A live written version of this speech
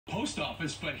post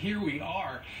office, but here we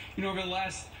are. You know, over the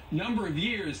last number of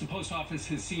years, the post office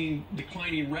has seen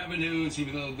declining revenues,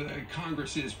 even though the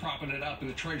Congress is propping it up and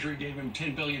the Treasury gave him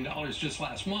 $10 billion just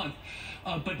last month.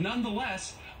 But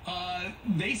nonetheless,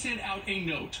 they sent out a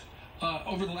note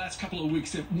over the last couple of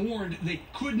weeks that warned they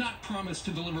could not promise to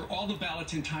deliver all the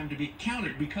ballots in time to be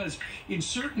counted, because in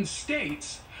certain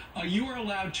states, you are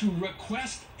allowed to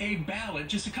request a ballot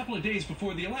just a couple of days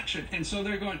before the election. And so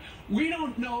they're going, we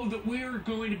don't know that we're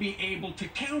going to be able to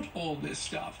count all this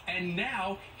stuff. And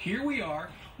now here we are,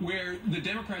 where the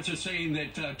Democrats are saying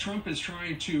that Trump is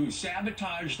trying to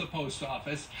sabotage the post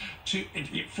office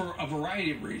for a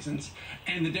variety of reasons.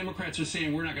 And the Democrats are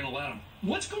saying we're not going to allow him.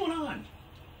 What's going on?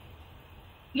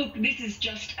 Look, this is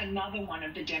just another one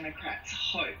of the Democrats'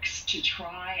 hoax to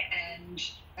try and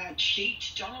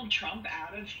cheat Donald Trump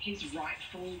out of his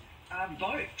rightful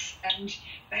votes. And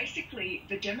basically,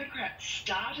 the Democrats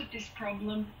started this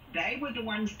problem. They were the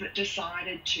ones that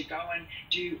decided to go and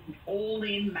do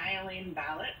all-in, mail-in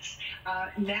ballots.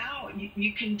 Now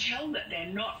you can tell that they're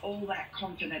not all that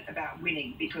confident about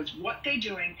winning, because what they're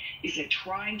doing is they're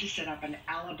trying to set up an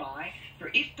alibi for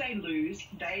if they lose,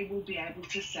 they will be able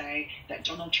to say that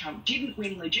Donald Trump didn't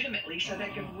win legitimately, so they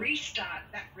can restart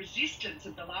that resistance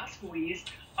of the last 4 years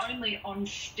only on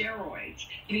steroids.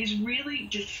 It is really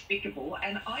despicable,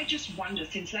 and I just wonder,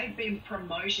 since they've been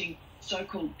promoting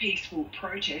so-called peaceful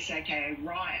protests, aka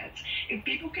riots, if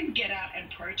people can get out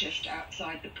and protest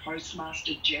outside the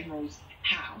Postmaster General's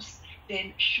house,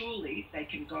 then surely they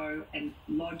can go and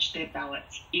lodge their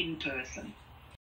ballots in person.